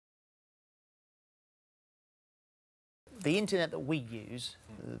the internet that we use,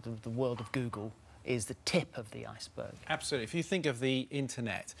 the world of Google, is the tip of the iceberg. Absolutely. If you think of the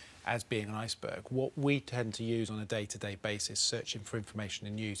internet as being an iceberg, what we tend to use on a day-to-day basis, searching for information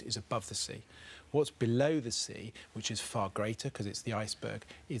and news, is above the sea. What's below the sea, which is far greater because it's the iceberg,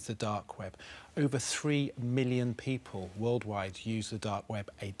 is the dark web. Over 3 million people worldwide use the dark web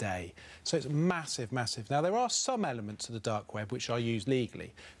a day. So it's massive, massive. Now, there are some elements of the dark web which are used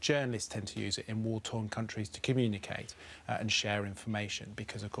legally. Journalists tend to use it in war-torn countries to communicate and share information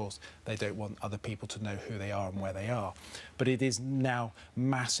because, of course, they don't want other people to know who they are and where they are. But it is now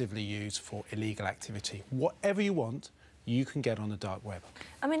massively used for illegal activity. Whatever you want, you can get on the dark web.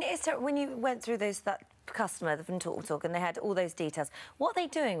 I mean, when you went through that customer from TalkTalk and they had all those details, what are they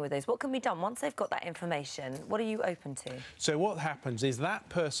doing with those? What can be done once they've got that information? What are you open to? So what happens is that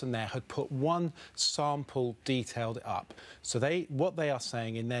person there had put one sample detailed up. So what they are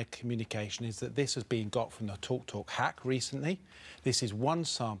saying in their communication is that this has been got from the TalkTalk hack recently. This is one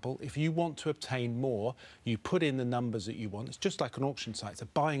sample. If you want to obtain more, you put in the numbers that you want. It's just like an auction site. It's a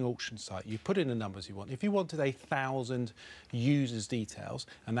buying auction site. You put in the numbers you want. If you wanted 1,000 users' details,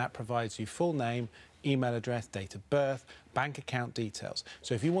 and that provides you full name, email address, date of birth, bank account details.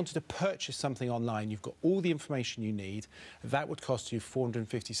 So if you wanted to purchase something online, you've got all the information you need. That would cost you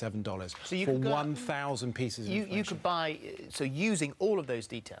 $457 for 1,000 pieces of information. You could buy... So using all of those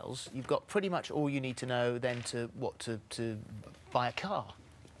details, you've got pretty much all you need to know then to buy a car.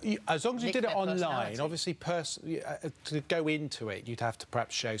 As long as you did it online, obviously, to go into it, you'd have to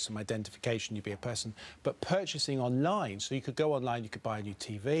perhaps show some identification, you'd be a person. But purchasing online, so you could go online, you could buy a new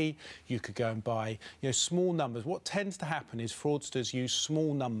TV, you could go and buy, small numbers. What tends to happen is fraudsters use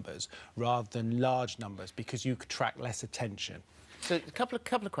small numbers rather than large numbers because you could track less attention. So a couple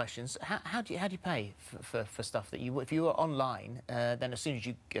of questions. How do you pay for stuff that if you were online, then as soon as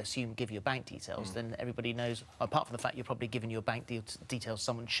you give your bank details, then everybody knows. Apart from the fact you're probably giving your bank details to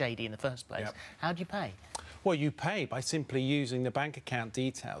someone shady in the first place. Yep. How do you pay? Well, you pay by simply using the bank account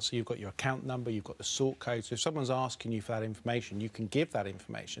details. So you've got your account number, you've got the sort code. So if someone's asking you for that information, you can give that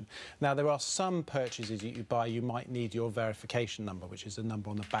information. Now, there are some purchases that you buy, you might need your verification number, which is the number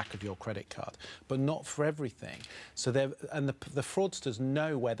on the back of your credit card, but not for everything. So the fraudsters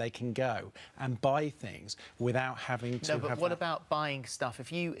know where they can go and buy things without having to. No, but what about buying stuff?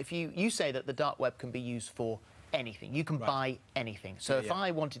 If you say that the dark web can be used for anything, you can buy anything. So if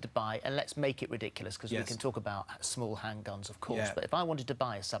I wanted to buy, and let's make it ridiculous because we can talk about small handguns, of course, but if I wanted to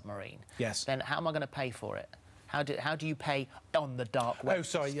buy a submarine, then how am I going to pay for it? How do you pay on the dark web? Oh,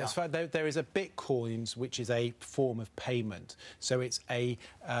 sorry, yes. There is a Bitcoins, which is a form of payment. So it's a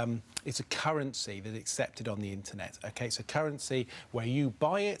currency that's accepted on the internet. OK, it's a currency where you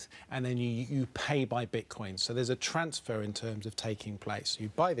buy it and then you pay by Bitcoin. So there's a transfer in terms of taking place. So you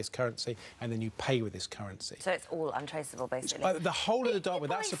buy this currency and then you pay with this currency. So it's all untraceable, basically. The whole of the dark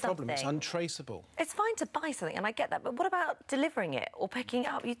web, that's the problem. It's untraceable. It's fine to buy something, and I get that, but what about delivering it or picking it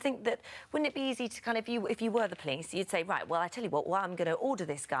up? You'd think that, wouldn't it be easy to kind of, if you were the police, you'd say, right, well, I tell you what, I'm going to order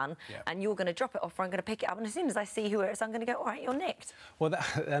this gun and you're going to drop it off or I'm going to pick it up, and as soon as I see who it is, I'm going to go, all right, you're nicked. Well,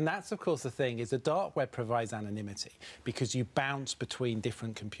 and that's, of course, the thing, is the dark web provides anonymity because you bounce between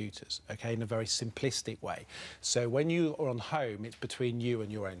different computers, OK, in a very simplistic way. So when you are on home, it's between you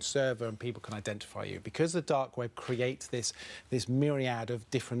and your own server and people can identify you. Because the dark web creates this myriad of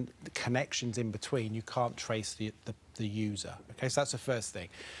different connections in between, you can't trace the user, OK? So that's the first thing.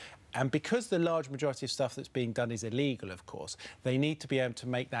 And because the large majority of stuff that's being done is illegal, of course, they need to be able to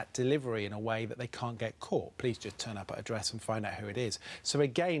make that delivery in a way that they can't get caught. Please just turn up at a address and find out who it is. So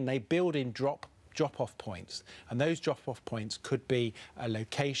again, they build in drop-off points, and those drop-off points could be a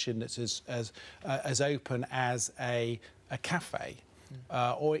location that's as open as a cafe.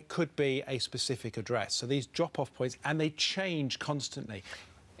 Or it could be a specific address. So these drop-off points, and they change constantly.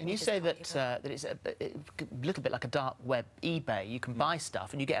 And you say that it's a little bit like a dark web eBay. You can buy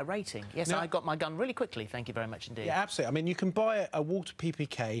stuff and you get a rating. Yes, I got my gun really quickly. Thank you very much indeed. Yeah, absolutely. I mean, you can buy a Walter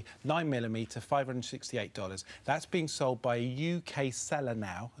PPK 9mm, $568. That's being sold by a UK seller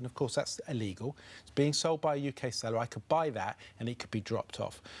now, and of course that's illegal. It's being sold by a UK seller. I could buy that and it could be dropped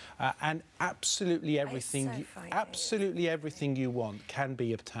off. And absolutely everything, absolutely everything you want can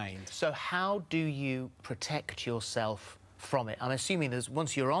be obtained. So how do you protect yourself from it? I'm assuming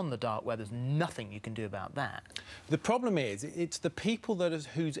once you're on the dark web, there's nothing you can do about that. The problem is, it's the people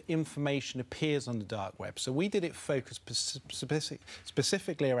whose information appears on the dark web. So we did it focused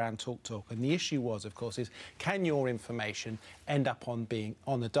specifically around TalkTalk, and the issue was, of course, is can your information end up on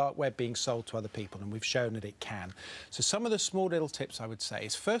the dark web being sold to other people? And we've shown that it can. So some of the small little tips I would say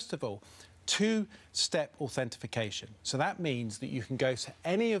is, first of all, two-step authentication. So that means that you can go to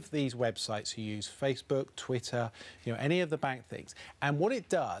any of these websites you use, Facebook, Twitter, any of the bank things. And what it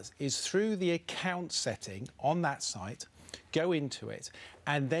does is through the account setting on that site, go into it,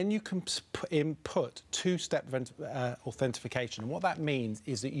 and then you can input two-step authentication. And what that means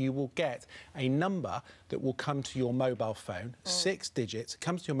is that you will get a number that will come to your mobile phone, 6 digits,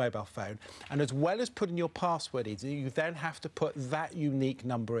 comes to your mobile phone, and as well as putting your password in, you then have to put that unique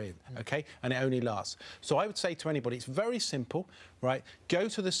number in, OK? And it only lasts. So I would say to anybody, it's very simple, right? Go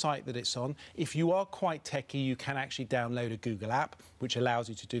to the site that it's on. If you are quite techie, you can actually download a Google app, which allows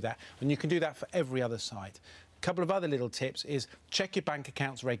you to do that. And you can do that for every other site. A couple of other little tips is check your bank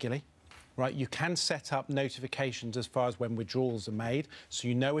accounts regularly, right? You can set up notifications as far as when withdrawals are made, so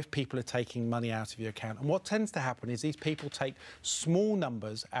you know if people are taking money out of your account. And what tends to happen is these people take small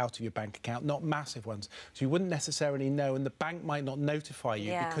numbers out of your bank account, not massive ones. So you wouldn't necessarily know, and the bank might not notify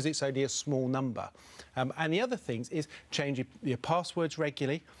you because it's only a small number. And the other things is change your passwords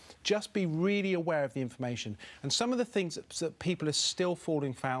regularly. Just be really aware of the information. And some of the things that people are still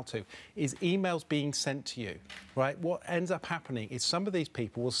falling foul to is emails being sent to you, right? What ends up happening is some of these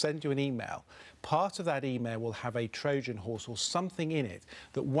people will send you an email. Part of that email will have a Trojan horse or something in it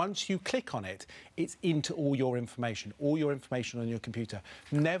that once you click on it, it's into all your information on your computer.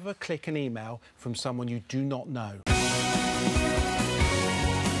 Never click an email from someone you do not know.